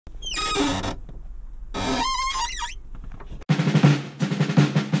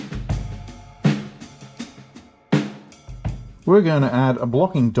We're going to add a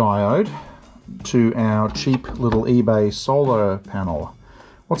blocking diode to our cheap little eBay solar panel.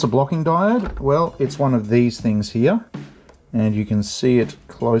 What's a blocking diode? Well, it's one of these things here, and you can see it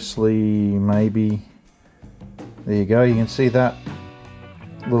closely, maybe. There you go, you can see that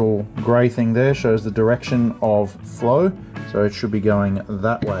little grey thing there shows the direction of flow, so it should be going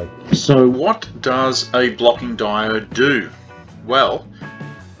that way. So what does a blocking diode do? Well,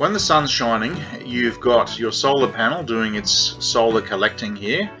 when the sun's shining, you've got your solar panel doing its solar collecting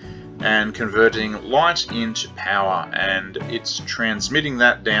here and converting light into power, and it's transmitting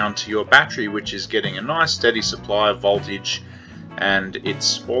that down to your battery, which is getting a nice steady supply of voltage, and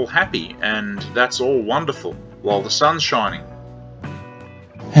it's all happy, and that's all wonderful while the sun's shining.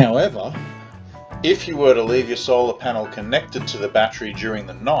 However, if you were to leave your solar panel connected to the battery during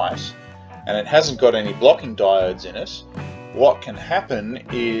the night and it hasn't got any blocking diodes in it, what can happen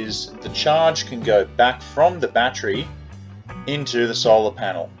is the charge can go back from the battery into the solar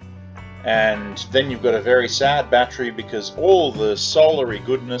panel, and then you've got a very sad battery because all the solary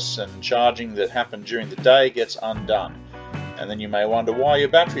goodness and charging that happened during the day gets undone. And then you may wonder why your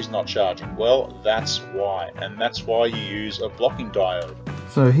battery's not charging. Well, that's why, and that's why you use a blocking diode.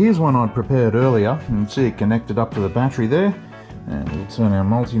 So here's one I'd prepared earlier. You can see it connected up to the battery there, and we'll turn our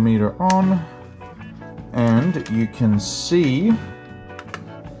multimeter on, and you can see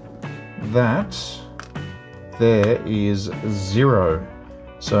that there is 0.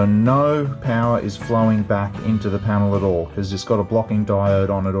 So no power is flowing back into the panel at all because it's got a blocking diode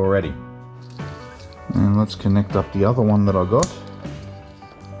on it already. And let's connect up the other one that I got.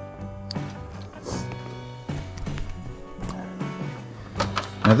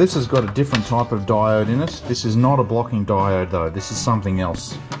 Now this has got a different type of diode in it. This is not a blocking diode though, this is something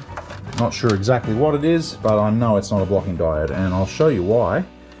else. Not sure exactly what it is, but I know it's not a blocking diode, and I'll show you why.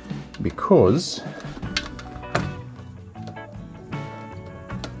 Because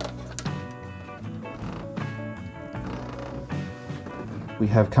we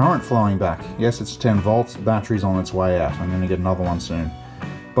have current flowing back. Yes, it's 10 volts, the battery's on its way out. I'm going to get another one soon.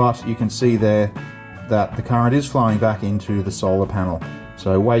 But you can see there that the current is flowing back into the solar panel,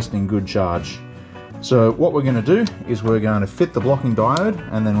 so wasting good charge. So what we're going to do is we're going to fit the blocking diode,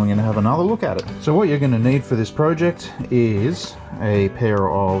 and then we're going to have another look at it. So what you're going to need for this project is a pair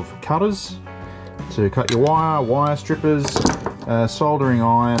of cutters to cut your wire strippers, soldering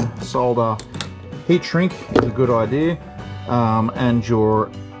iron, solder, heat shrink is a good idea, and your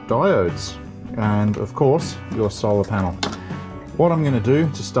diodes, and of course your solar panel. What I'm going to do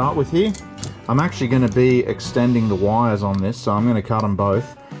to start with here, I'm actually going to be extending the wires on this, so I'm going to cut them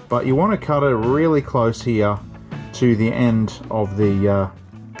both, but you want to cut it really close here to the end of the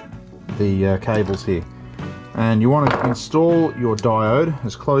cables here, and you want to install your diode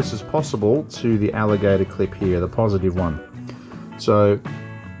as close as possible to the alligator clip here, the positive one. So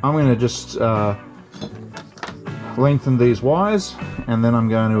I'm going to just lengthen these wires, and then I'm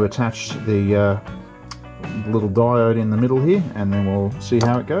going to attach the little diode in the middle here, and then we'll see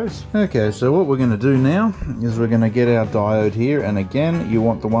how it goes. Okay, so what we're going to do now is we're going to get our diode here, and again you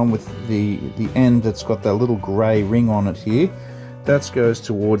want the one with the end that's got that little grey ring on it here. That goes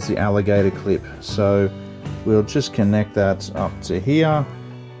towards the alligator clip, so we'll just connect that up to here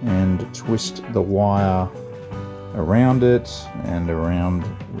and twist the wire around it, and around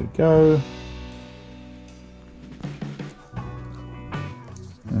we go.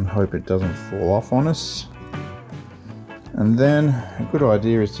 And hope it doesn't fall off on us. And then a good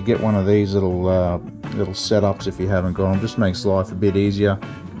idea is to get one of these little setups if you haven't got them. Just makes life a bit easier.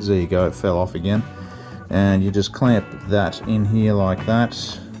 There you go, it fell off again. And you just clamp that in here like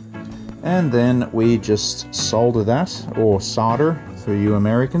that, and then we just solder that, or solder for you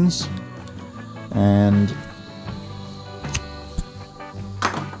Americans, and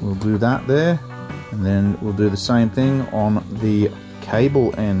we'll do that there, and then we'll do the same thing on the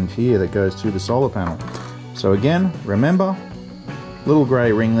cable end here that goes to the solar panel. So again, remember, little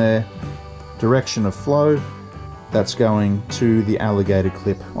grey ring there, direction of flow, that's going to the alligator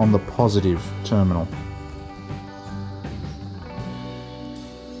clip on the positive terminal.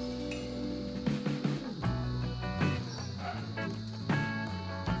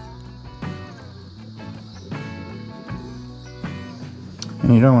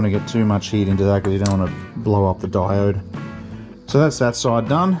 And you don't want to get too much heat into that because you don't want to blow up the diode. So that's that side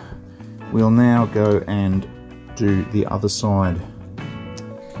done. We'll now go and do the other side.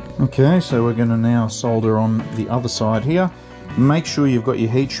 Okay, so we're going to now solder on the other side here. Make sure you've got your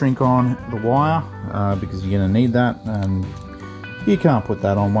heat shrink on the wire because you're going to need that. You can't put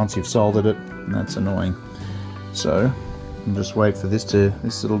that on once you've soldered it, and that's annoying. So I'll just wait for this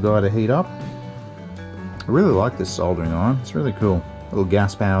little guy to heat up. I really like this soldering iron, it's really cool. Little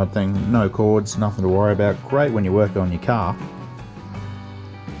gas powered thing, no cords, nothing to worry about. Great when you're working on your car.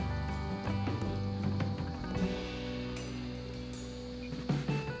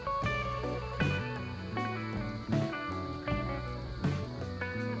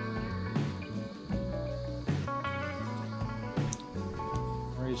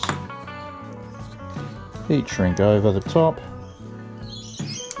 Heat shrink over the top.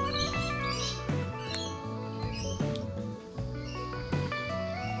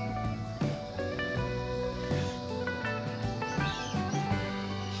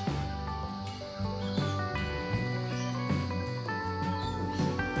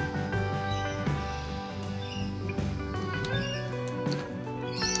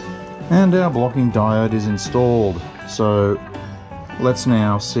 And our blocking diode is installed. So let's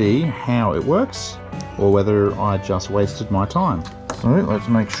now see how it works, or whether I just wasted my time. So let's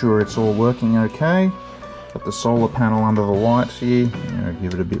make sure it's all working okay. Got the solar panel under the light here,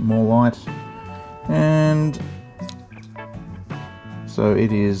 give it a bit more light. And so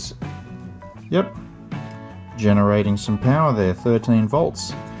it is, yep, generating some power there, 13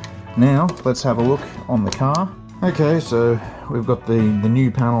 volts. Now let's have a look on the car. Okay, so we've got the new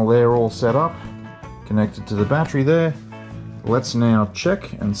panel there all set up, connected to the battery there. Let's now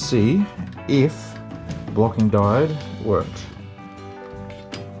check and see if the blocking diode worked.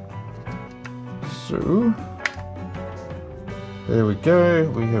 So there we go,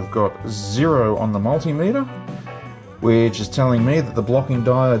 we have got 0 on the multimeter, which is telling me that the blocking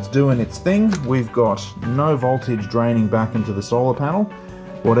diode's doing its thing. We've got no voltage draining back into the solar panel.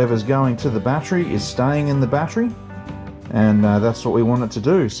 Whatever's going to the battery is staying in the battery, and that's what we want it to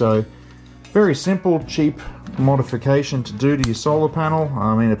do. So very simple, cheap modification to do to your solar panel.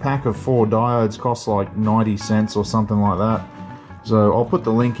 I mean, a pack of 4 diodes costs like 90 cents or something like that. So I'll put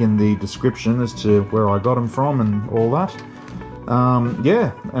the link in the description as to where I got them from and all that.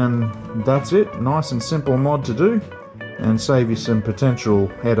 Yeah, and that's it. Nice and simple mod to do, and save you some potential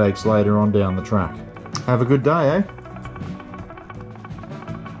headaches later on down the track. Have a good day, eh?